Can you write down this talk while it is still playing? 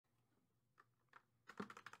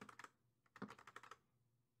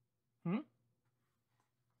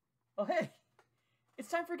Oh, hey. It's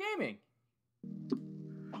time for gaming.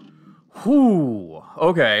 Whew.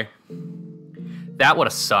 Okay. That would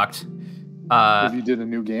have sucked. If you did a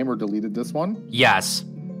new game or deleted this one? Yes.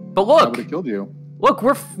 But That look. would have killed you. Look,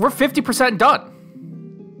 we're 50%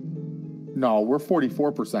 done. No, we're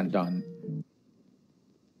 44% done.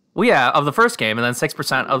 Well, yeah, of the first game, and then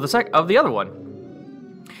 6% of the other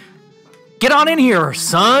one. Get on in here,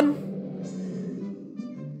 son.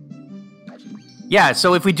 Yeah,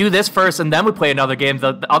 so if we do this first and then we play another game,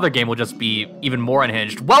 the other game will just be even more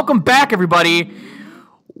unhinged. Welcome back, everybody.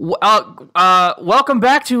 Welcome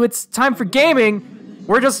back to It's Time for Gaming.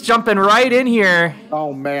 We're just jumping right in here.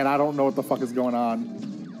 Oh man, I don't know what the fuck is going on.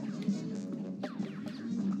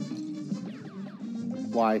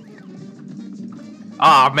 Why?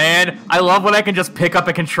 Aw, man, I love when I can just pick up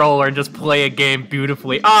a controller and just play a game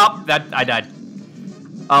beautifully. Oh, I died.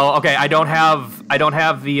 Oh, okay, I don't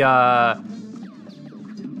have the,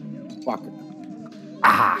 Fuck.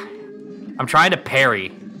 I'm trying to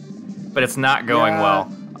parry, but it's not going Yeah.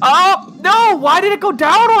 well. Oh, no, why did it go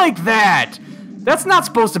down like that? That's not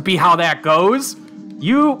supposed to be how that goes.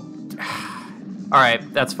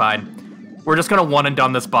 Alright, that's fine. We're just gonna one and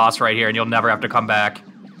done this boss right here, and you'll never have to come back.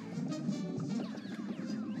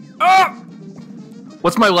 Oh!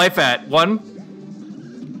 What's my life at?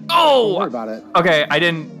 1? Oh! Don't worry about it. Okay, I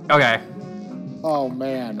didn't... Okay. Oh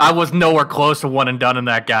man. I was nowhere close to one and done in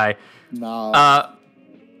that guy. No.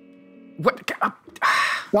 What?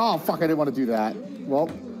 Oh fuck, I didn't want to do that. Well.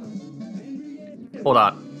 Hold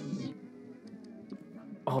on.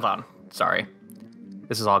 Hold on. Sorry.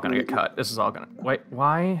 This is all gonna get cut. This is all gonna... Wait,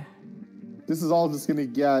 why? This is all just gonna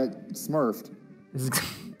get smurfed. This is...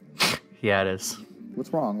 Yeah, it is.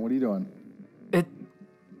 What's wrong? What are you doing?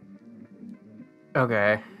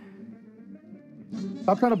 Okay.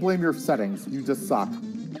 Stop trying to blame your settings. You just suck.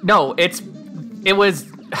 No, it was...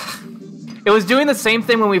 It was doing the same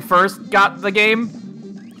thing when we first got the game,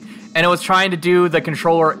 and it was trying to do the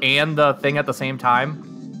controller and the thing at the same time.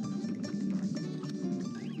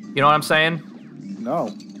 You know what I'm saying? No.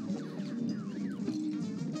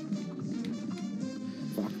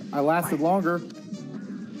 Fuck. I lasted longer.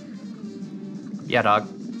 Yeah, dog.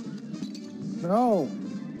 No.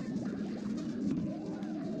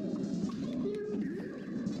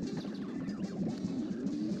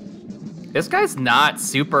 This guy's not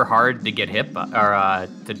super hard to get hit by, or,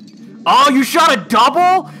 to... Oh, you shot a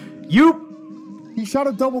double? He shot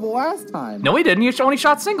a double the last time. No, he didn't. He only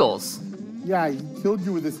shot singles. Yeah, he killed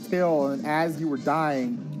you with his tail, and as you were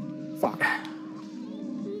dying... Fuck.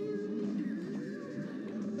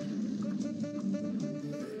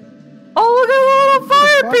 Oh, look at the little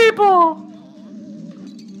fire people!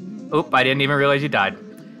 Oop, I didn't even realize you died.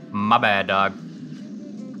 My bad, dog.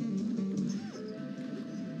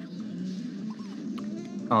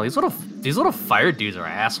 Oh, these little fire dudes are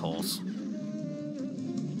assholes.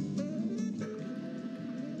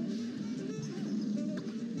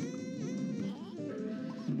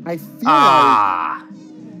 I feel like...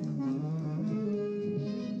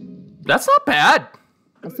 That's not bad.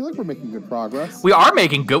 I feel like we're making good progress. We are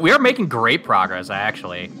making great progress,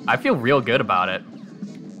 actually. I feel real good about it.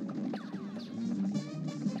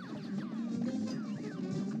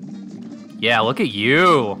 Yeah, look at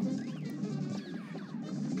you.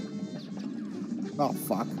 Oh,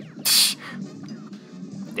 fuck.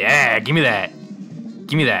 Yeah, give me that.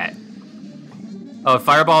 Give me that. Oh,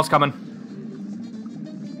 fireball's coming.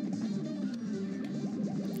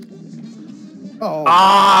 Oh.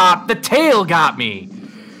 Ah, the tail got me.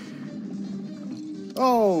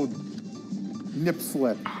 Oh. Nip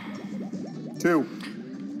slip. 2.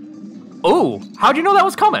 Oh, how'd you know that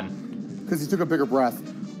was coming? Because he took a bigger breath.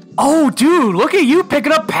 Oh, dude, look at you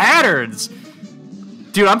picking up patterns.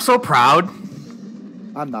 Dude, I'm so proud.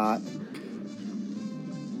 I'm not.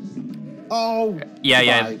 Oh.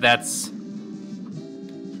 Yeah, that's...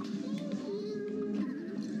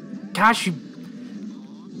 Gosh, you...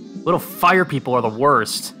 Little fire people are the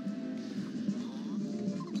worst.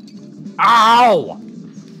 Ow!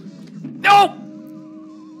 No!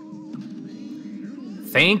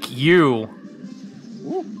 Thank you.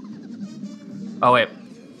 Ooh. Oh, wait.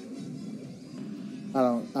 I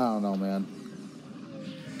don't know, man.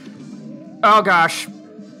 Oh, gosh.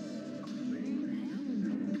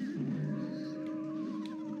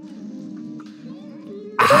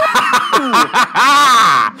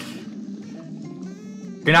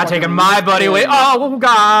 You're not taking my buddy away. Oh,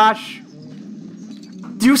 gosh.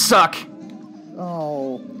 You suck.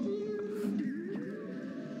 Oh.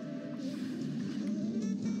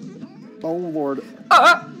 Oh, Lord.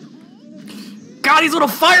 God, these little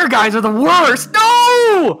fire guys are the worst.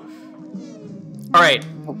 No! All right.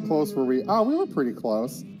 close were we? Oh, we were pretty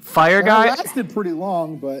close. Fire And guy. it lasted pretty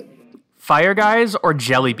long, but Fire guys or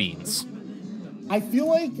jelly beans? I feel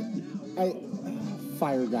like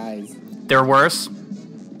fire guys. They're worse.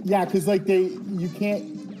 Yeah, because like they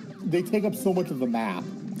take up so much of the map.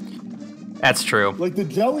 That's true. Like the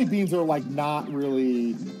jelly beans are like not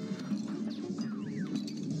really.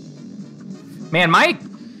 Man,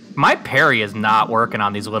 my parry is not working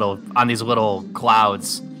on these little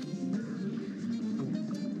clouds.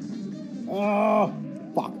 Oh,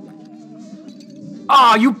 fuck.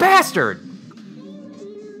 Oh, you bastard!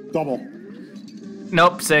 Double.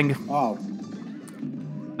 Nope, Sing. Oh.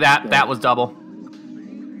 That was double.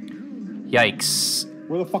 Yikes.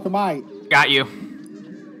 Where the fuck am I? Got you.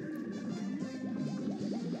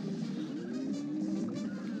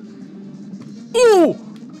 Ooh!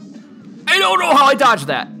 I don't know how I dodged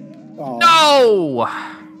that. Oh. No!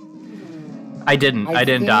 I didn't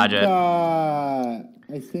dodge it.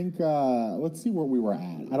 I think let's see where we were at.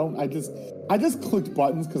 I just clicked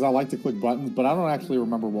buttons because I like to click buttons, but I don't actually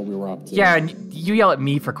remember what we were up to. Yeah, and you yell at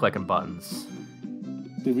me for clicking buttons.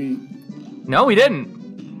 Did we? No, we didn't.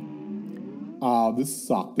 Oh, this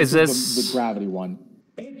sucked. Is this the gravity one?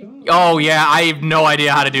 Oh yeah, I have no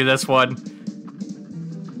idea how to do this one.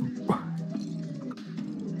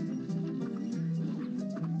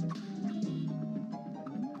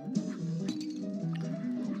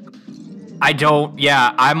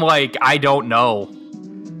 I'm like, I don't know.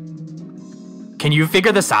 Can you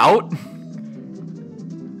figure this out?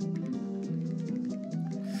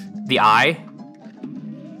 The eye?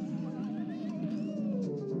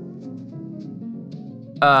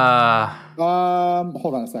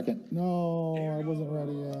 Hold on a second. No, I wasn't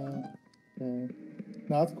ready yet. Okay.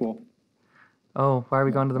 No, that's cool. Oh, why are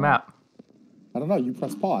we going to the map? I don't know, you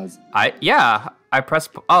press pause. I press,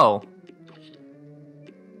 oh.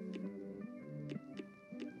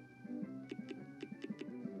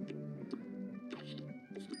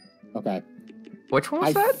 Okay. Which one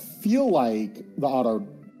was I that? feel like the auto...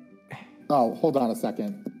 Oh, hold on a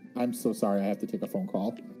second. I'm so sorry, I have to take a phone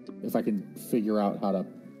call. If I can figure out how to...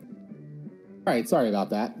 Alright, sorry about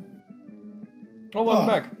that. Oh, welcome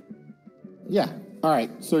back. Yeah.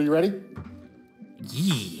 Alright, so you ready?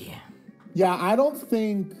 Yeah. Yeah, I don't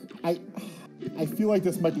think... I feel like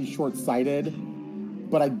this might be short-sighted,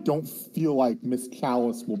 but I don't feel like Miss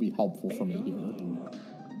Chalice will be helpful for me here.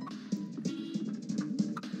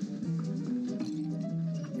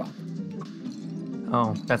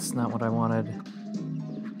 Oh, that's not what I wanted.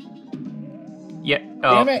 Yeah.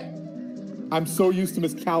 Oh. Damn it! I'm so used to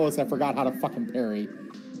Miss Chalice, I forgot how to fucking parry.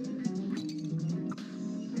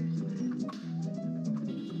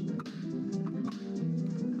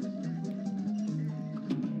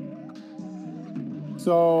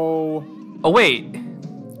 So... Oh wait.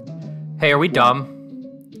 Hey, are we dumb?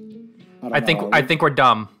 I think we're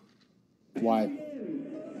dumb. Why?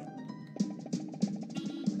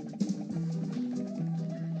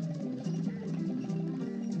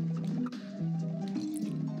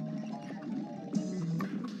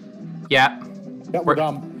 Yeah. Yeah, we're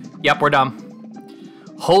dumb. Yep, we're dumb.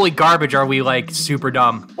 Holy garbage, are we like super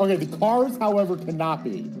dumb? Okay, the cars, however, cannot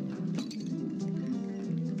be.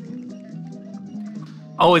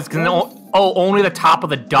 Oh, only the top of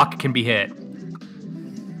the duck can be hit.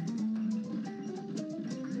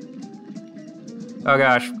 Oh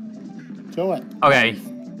gosh. Kill it. Okay.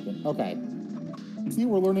 Okay. See,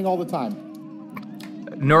 we're learning all the time.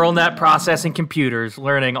 Neural net processing computers,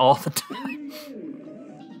 learning all the time.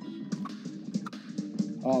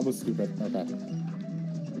 Oh, it was stupid. Okay.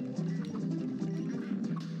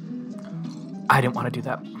 I didn't want to do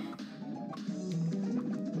that.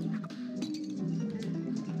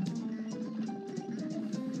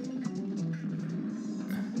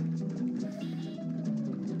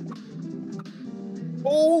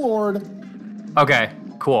 Oh, Lord. Okay,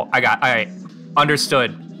 cool. All right.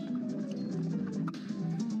 Understood.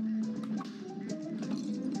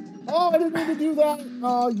 Oh, I didn't mean to do that.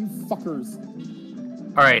 Oh, you fuckers.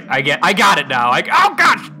 All right, I got it now. Oh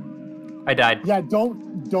gosh, I died. Yeah,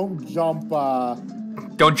 don't jump.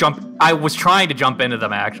 Don't jump. I was trying to jump into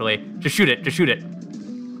them actually. Just shoot it. Just shoot it.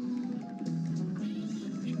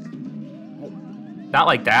 Not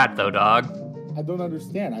like that though, dog. I don't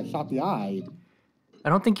understand. I shot the eye. I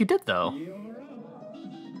don't think you did though.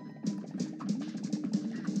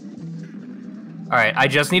 All right, I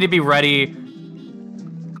just need to be ready.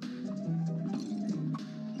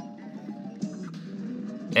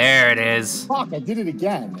 There it is. Fuck, I did it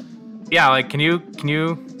again. Yeah, like, can you?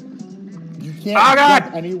 You can't Oh, God!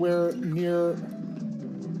 jump anywhere near...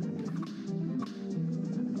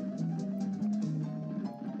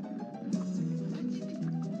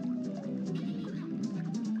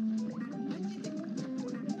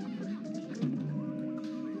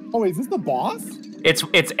 Oh, is this the boss? It's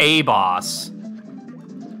a boss.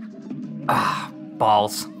 Ah,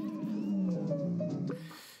 balls.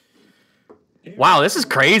 Wow, this is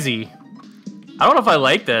crazy. I don't know if I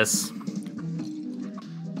like this.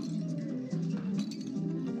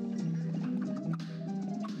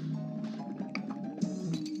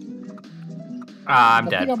 Ah, I'm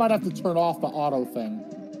dead. I think I might have to turn off the auto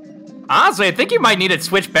thing. Honestly, I think you might need to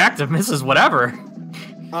switch back to Mrs. Whatever.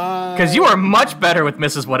 Because you are much better with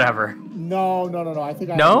Mrs. Whatever. No. I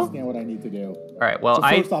think I understand what I need to do. All right, well, so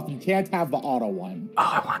first off, you can't have the auto one. Oh,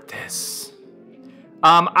 I want this.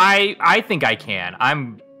 I think I can.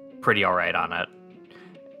 I'm pretty all right on it.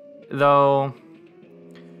 Though,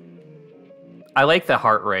 I like the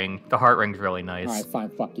heart ring. The heart ring's really nice. All right, fine.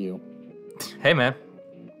 Fuck you. Hey, man.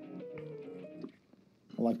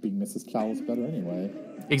 I like being Mrs. Cowles better anyway.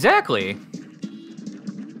 Exactly.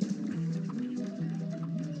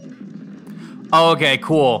 Oh, okay,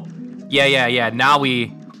 cool. Yeah. Now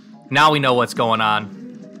we know what's going on.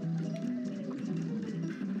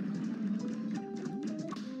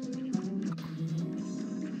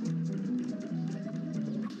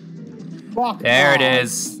 Fuck There it off.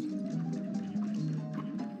 is.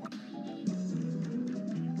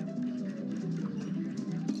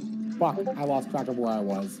 Fuck, I lost track of where I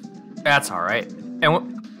was. That's all right.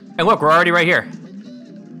 And look, we're already right here.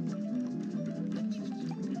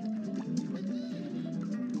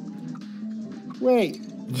 Wait.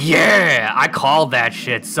 Yeah, I called that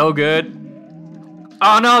shit so good.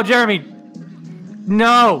 Oh no, Jeremy.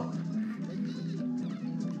 No.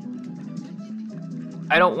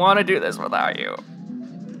 I don't want to do this without you.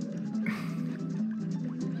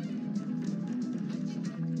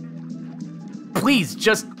 Please,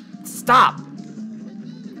 just stop.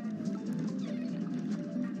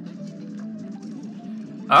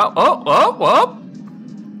 Oh.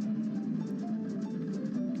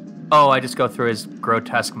 Oh, I just go through his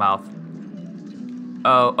grotesque mouth.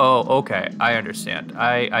 Oh, okay. I understand.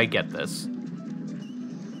 I get this.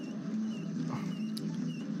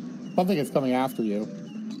 Something is coming after you.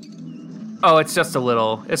 Oh, it's just a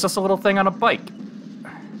little thing on a bike.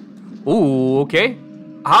 Ooh, okay.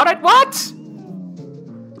 How did I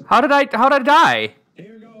die?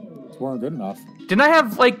 It weren't good enough. Didn't I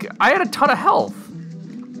have, I had a ton of health.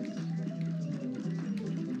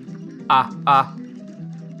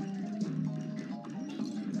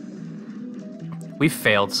 We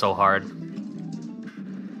failed so hard.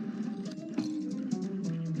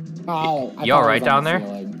 Oh, You all right down there?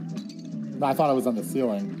 No, I thought I was on the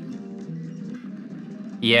ceiling.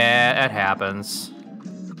 Yeah, it happens.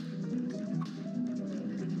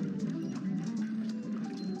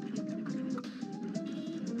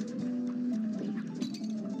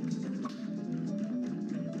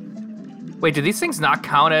 Wait, do these things not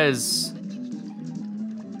count as...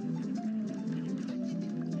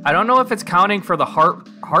 I don't know if it's counting for the heart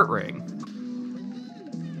ring.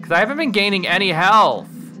 Because I haven't been gaining any health.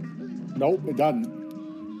 Nope, it doesn't.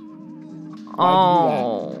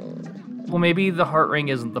 Oh. Well, maybe the heart ring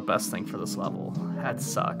isn't the best thing for this level. That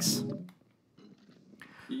sucks.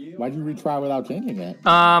 Why'd you retry without changing it?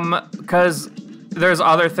 Because there's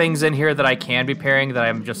other things in here that I can be pairing that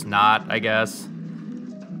I'm just not, I guess.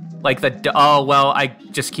 Like oh, well, I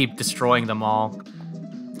just keep destroying them all.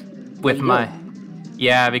 With my...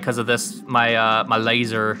 Yeah, because of this, my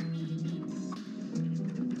laser.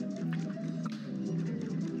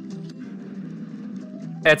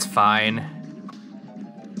 It's fine.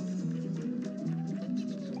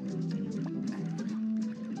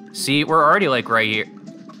 See, we're already right here.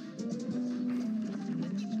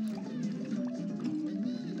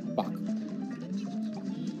 Fuck.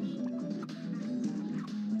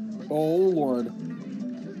 Oh, Lord.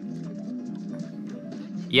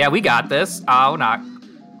 Yeah, we got this. Oh, not.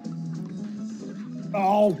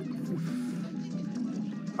 Oh.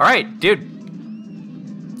 All right, dude.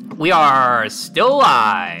 We are still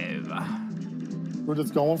alive. We're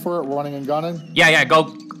just going for it, running and gunning? Yeah,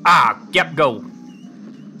 go. Yep, go.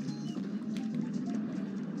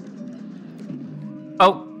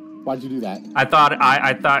 Oh. Why'd you do that? I thought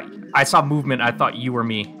I saw movement. I thought you were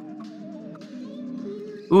me.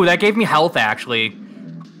 Ooh, that gave me health, actually.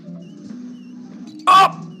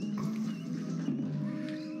 Oh!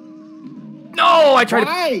 No, I tried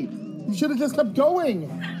Why? You should have just kept going.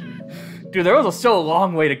 Dude, there was still a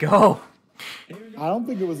long way to go. I don't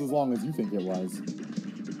think it was as long as you think it was.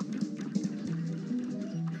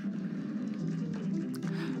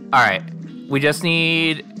 All right, we just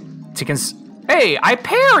need to Hey, I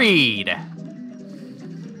parried.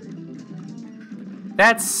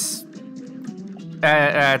 That's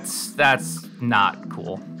not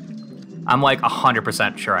cool. I'm like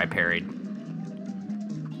 100% sure I parried.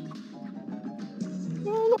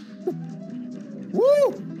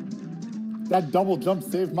 Woo! That double jump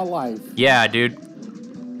saved my life. Yeah, dude.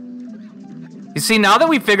 You see, now that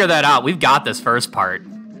we figured that out, we've got this first part.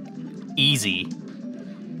 Easy.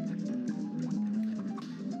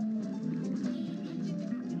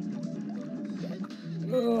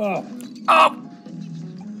 Ugh. Oh!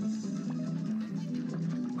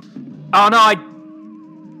 Oh no,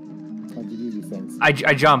 How'd you do these things? I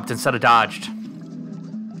jumped instead of dodged.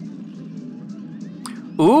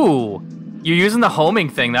 Ooh, you're using the homing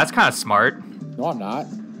thing. That's kind of smart. No, I'm not.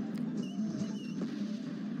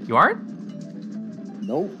 You aren't?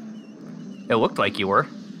 Nope. It looked like you were.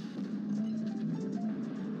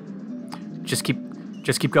 Just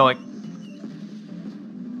keep going.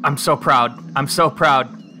 I'm so proud. I'm so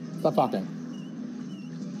proud. Stop talking.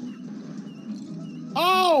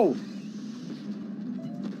 Oh!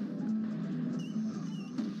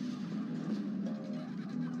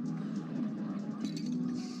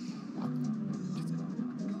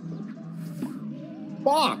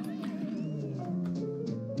 Fuck!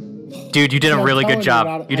 Dude, you did a I'm really good telling job.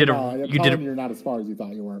 not- You did I know, a I'm you did telling a, you're not as far as you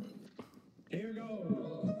thought you were.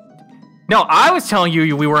 No, I was telling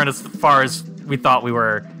you we weren't as far as we thought we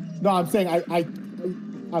were. No, I'm saying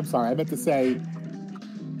I'm sorry. I meant to say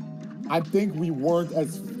I think we weren't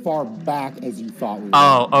as far back as you thought we were.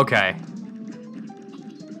 Oh, okay.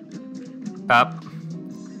 Up.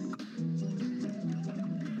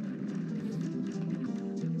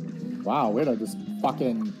 Wow, way to just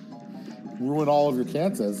fucking ruin all of your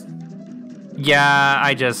chances. Yeah,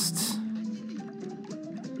 I just...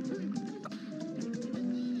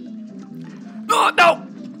 Oh, no!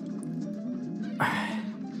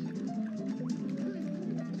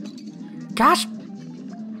 Gosh.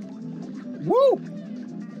 Woo!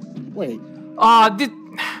 Wait.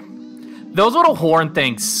 Those little horn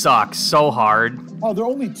things suck so hard. Oh, there are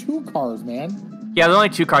only 2 cars, man. Yeah, there's only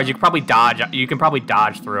 2 cars. You can probably dodge. You can probably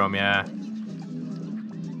dodge through them. Yeah.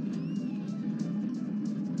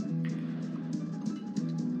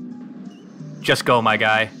 Just go, my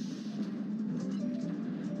guy.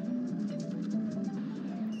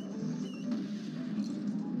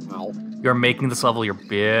 Ow. You're making this level your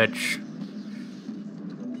bitch.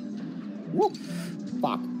 Whoop.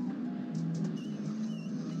 Fuck.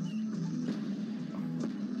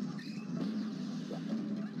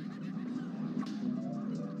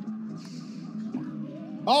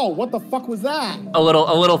 Oh, what the fuck was that? A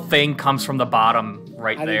little thing comes from the bottom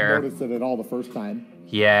right I there. didn't notice it at all the first time.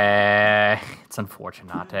 Yeah, it's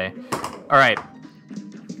unfortunate. All right.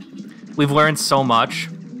 We've learned so much.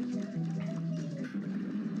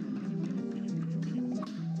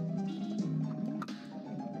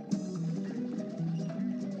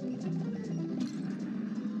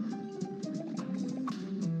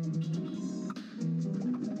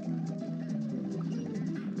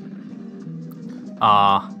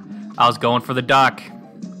 I was going for the duck.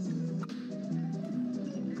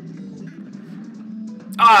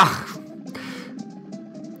 Ah!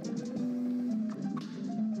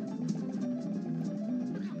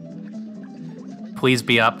 Please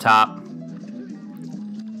be up top.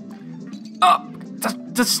 Oh,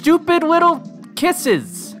 the stupid little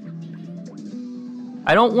kisses.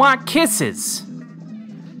 I don't want kisses.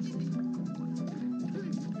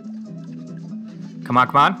 Come on,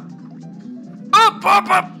 come on. Up, up,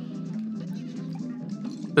 up.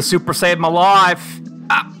 The super saved my life.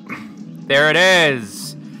 Ah, there it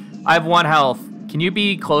is. I have 1 health. Can you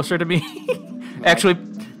be closer to me? Actually,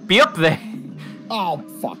 be up there. Oh,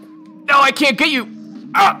 fuck. No, I can't get you.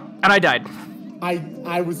 Ah, and I died.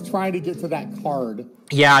 I was trying to get to that card.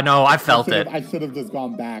 Yeah, no, I felt it. I should have just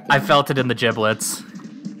gone back. I felt it in the giblets.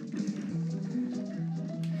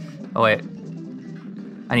 Oh, wait.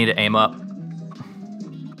 I need to aim up.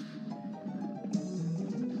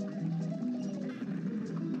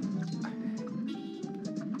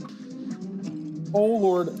 Oh,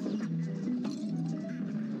 Lord.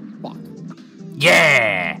 Fuck.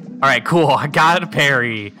 Yeah! All right, cool. I got a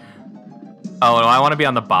parry. Oh, no, I want to be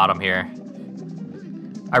on the bottom here.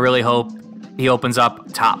 I really hope he opens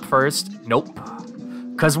up top first. Nope.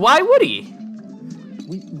 Because why would he?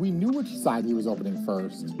 We knew which side he was opening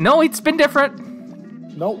first. No, it's been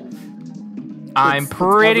different. Nope. I'm It's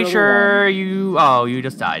pretty every sure one. you... Oh, you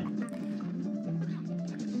just died.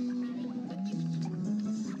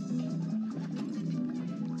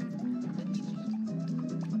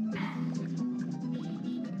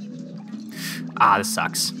 Ah, this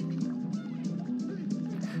sucks.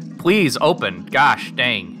 Please open. Gosh,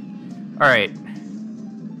 dang. All right.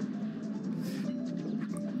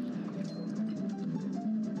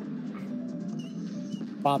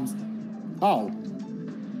 Bombs. Oh.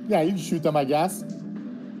 Yeah, you can shoot them, I guess.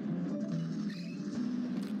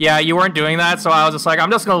 Yeah, you weren't doing that, so I was just like, I'm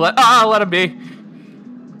just gonna let him be.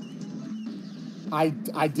 I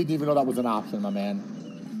didn't even know that was an option, my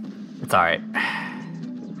man. It's all right.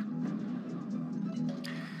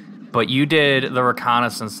 But you did the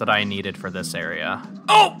reconnaissance that I needed for this area.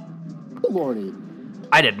 Oh! Lordy.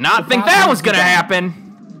 I did not think that was gonna happen.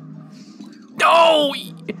 No!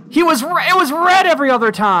 He was. It was red every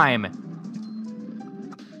other time.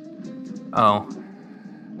 Oh.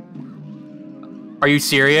 Are you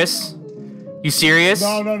serious? You serious?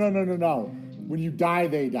 No. When you die,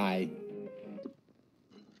 they die.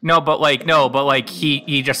 No, but like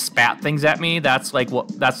he just spat things at me. That's like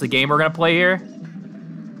that's the game we're gonna play here.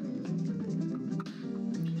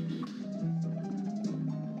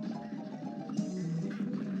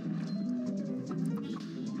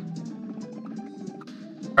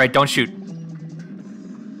 All right, don't shoot.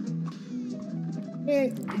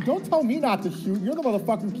 Hey, don't tell me not to shoot. You're the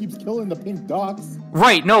motherfucker who keeps killing the pink ducks.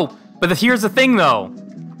 Right, no, but here's the thing though.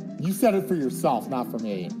 You said it for yourself, not for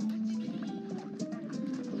me.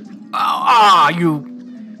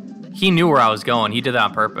 He knew where I was going. He did that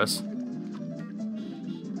on purpose.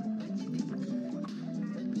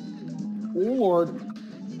 Oh, Lord.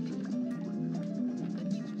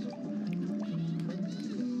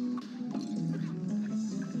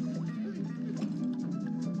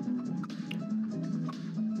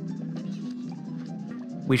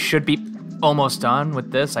 We should be almost done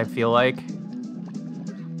with this, I feel like.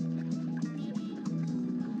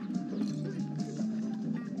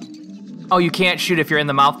 Oh, you can't shoot if you're in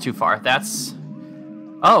the mouth too far. That's...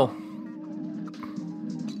 Oh.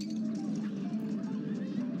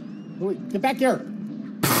 Wait, get back here.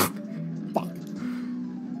 Fuck.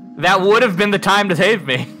 That would have been the time to save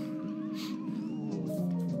me.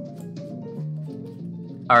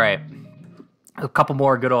 All right. A couple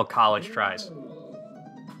more good old college tries.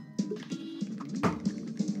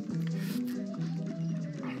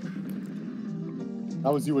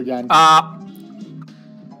 That was you again.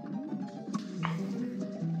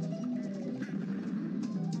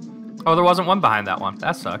 Oh, there wasn't one behind that one.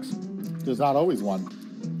 That sucks. There's not always one.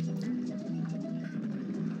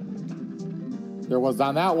 There was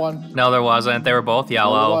on that one. No, there wasn't. They were both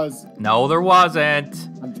yellow. No, there was. No, there wasn't.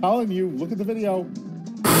 I'm telling you, look at the video.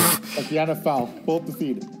 Like the NFL. Pull up the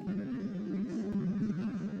feed.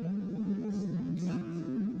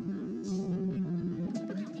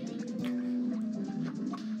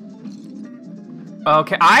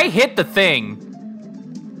 Okay, I hit the thing.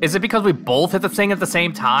 Is it because we both hit the thing at the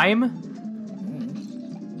same time?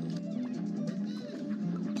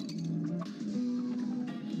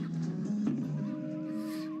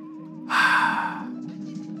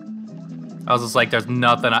 I was just like, there was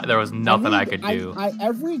nothing I could do.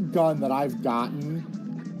 Every gun that I've gotten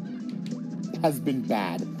has been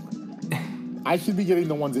bad. I should be getting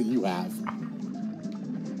the ones that you have.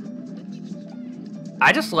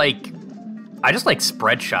 I just like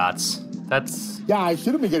spread shots. That's... Yeah, I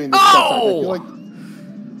should have been getting the Oh! stuff. I feel like...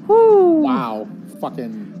 Woo! Wow.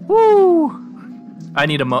 Fucking... Woo! I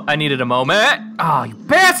needed a moment. Oh, you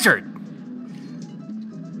bastard!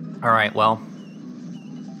 All right, well.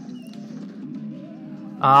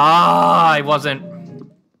 I wasn't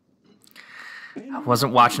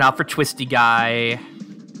watching out for Twisty Guy.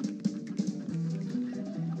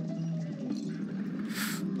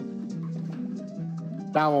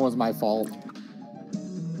 That one was my fault.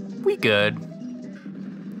 We good.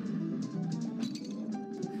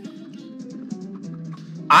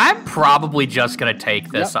 I'm probably just gonna take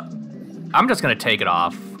this. Yep. I'm just gonna take it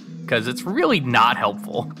off because it's really not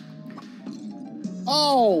helpful.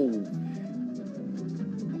 Oh!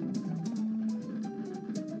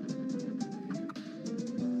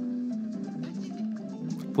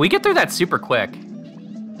 We get through that super quick.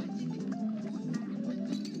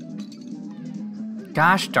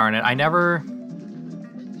 Gosh darn it, I never...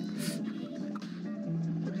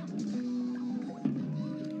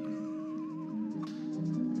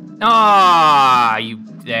 Ah,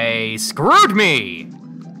 they screwed me!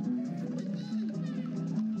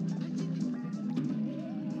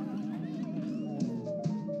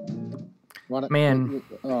 Man.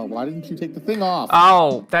 Why didn't you take the thing off?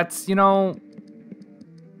 Oh, that's, you know...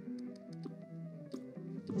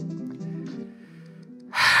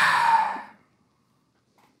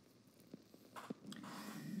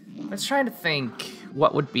 I was trying to think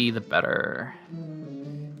what would be the better...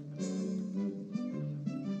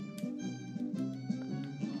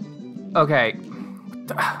 Okay.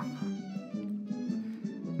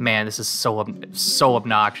 Man, this is so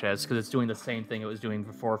obnoxious because it's doing the same thing it was doing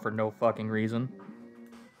before for no fucking reason.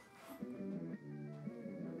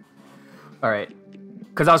 All right.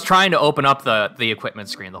 Because I was trying to open up the equipment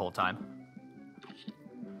screen the whole time.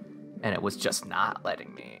 And it was just not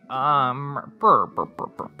letting me.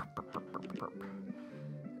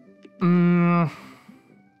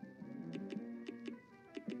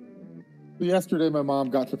 Yesterday, my mom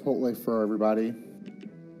got Chipotle for everybody.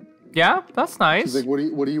 Yeah, that's nice. She's like,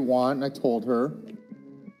 what do you want? And I told her.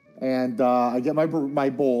 And I get my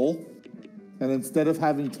bowl. And instead of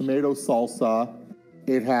having tomato salsa,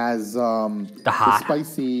 it has the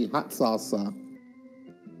spicy hot salsa.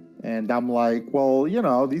 And I'm like, well, you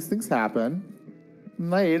know, these things happen.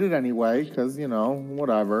 And I ate it anyway, because, you know,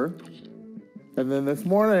 whatever. And then this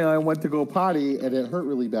morning I went to go potty, and it hurt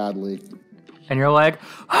really badly. And you're like,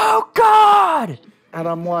 oh, God! And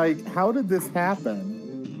I'm like, how did this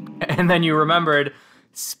happen? And then you remembered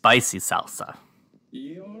spicy salsa.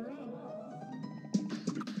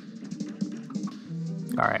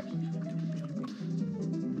 All right.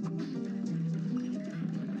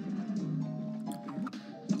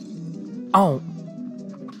 Oh.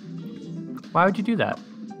 Why would you do that?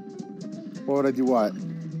 Why would I do what?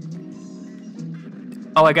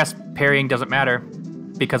 Oh, I guess parrying doesn't matter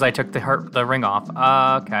because I took the ring off.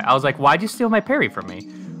 Okay. I was like, why'd you steal my parry from me?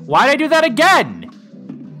 Why'd I do that again?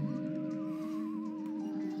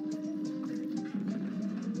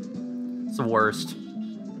 It's the worst.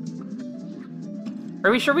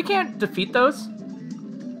 Are we sure we can't defeat those?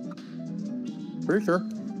 Pretty sure.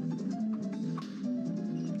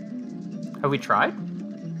 Have we tried?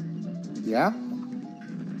 Yeah.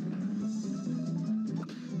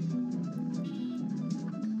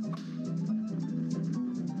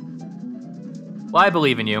 Well, I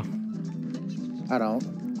believe in you. I don't.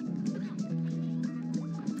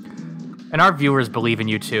 And our viewers believe in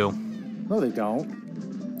you too. No, they don't.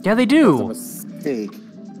 Yeah, they That's a do. mistake.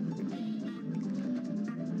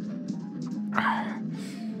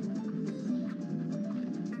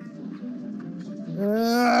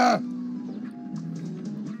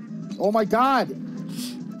 Oh my God!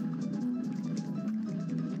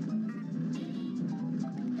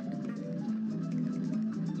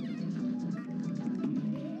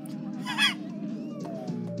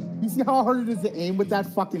 You see how hard it is to aim with that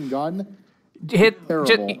fucking gun?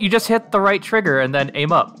 You just hit the right trigger and then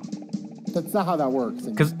aim up. That's not how that works.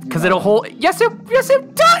 Because it'll hold. Yes, it does.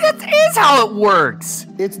 It is how it works.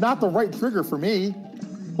 It's not the right trigger for me.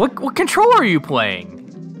 What controller are you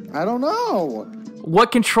playing? I don't know.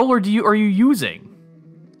 What controller are you using?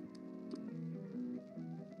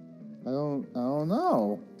 I don't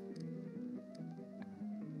know.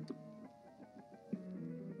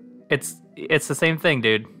 It's the same thing,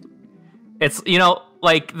 dude. It's, you know,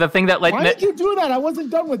 like the thing that Why did you do that? I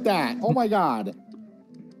wasn't done with that. Oh my God.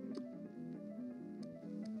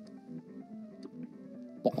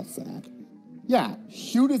 Ball sack. Yeah,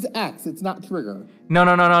 shoot is X. It's not trigger.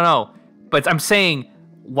 No. But I'm saying,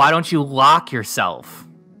 why don't you lock yourself?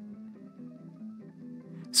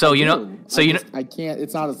 So you know, I can't.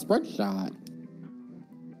 It's not a spread shot.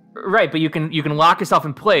 Right, but you can lock yourself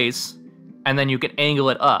in place, and then you can angle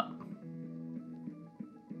it up.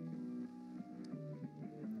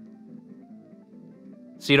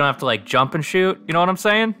 So you don't have to like jump and shoot. You know what I'm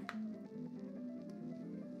saying?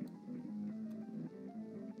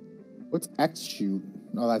 What's X shoot?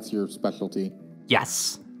 Oh, that's your specialty.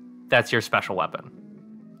 Yes, that's your special weapon.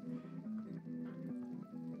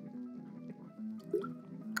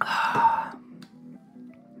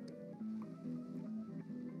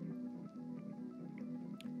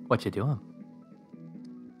 What you doing?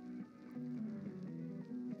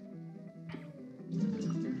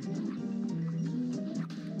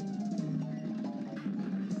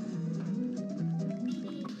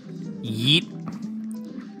 Yeet.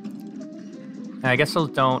 I guess those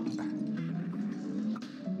don't.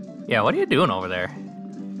 Yeah, what are you doing over there?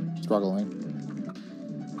 Struggling.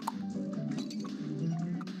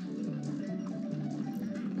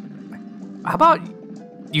 How about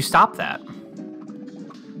you stop that?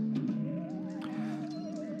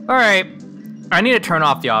 All right. I need to turn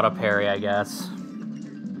off the auto parry, I guess.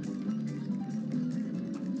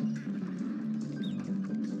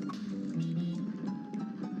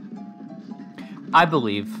 I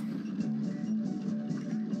believe.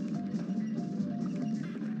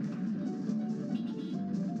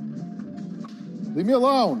 Leave me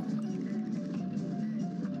alone.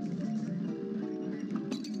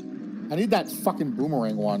 I need that fucking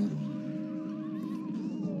boomerang one.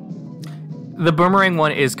 The boomerang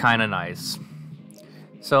one is kind of nice.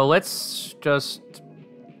 So let's just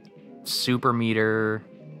super meter.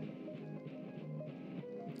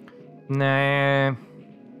 Nah.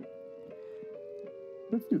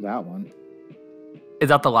 Let's do that one. Is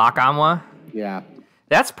that the lock-on one? Yeah.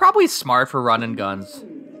 That's probably smart for run and guns.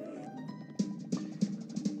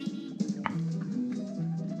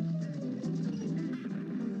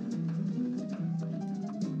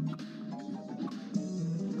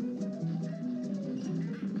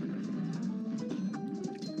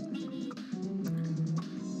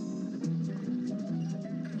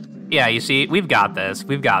 Yeah, you see, we've got this.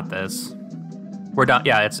 We've got this. We're done.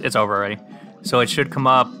 Yeah, it's over already. So it should come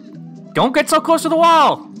up. Don't get so close to the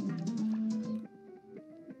wall!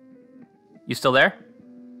 You still there?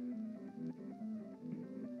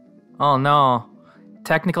 Oh no.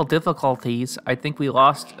 Technical difficulties. I think we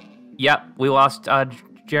lost... Yep, we lost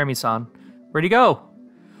Jeremy-san. Where'd he go?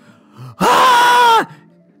 Ah!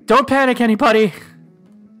 Don't panic, anybody!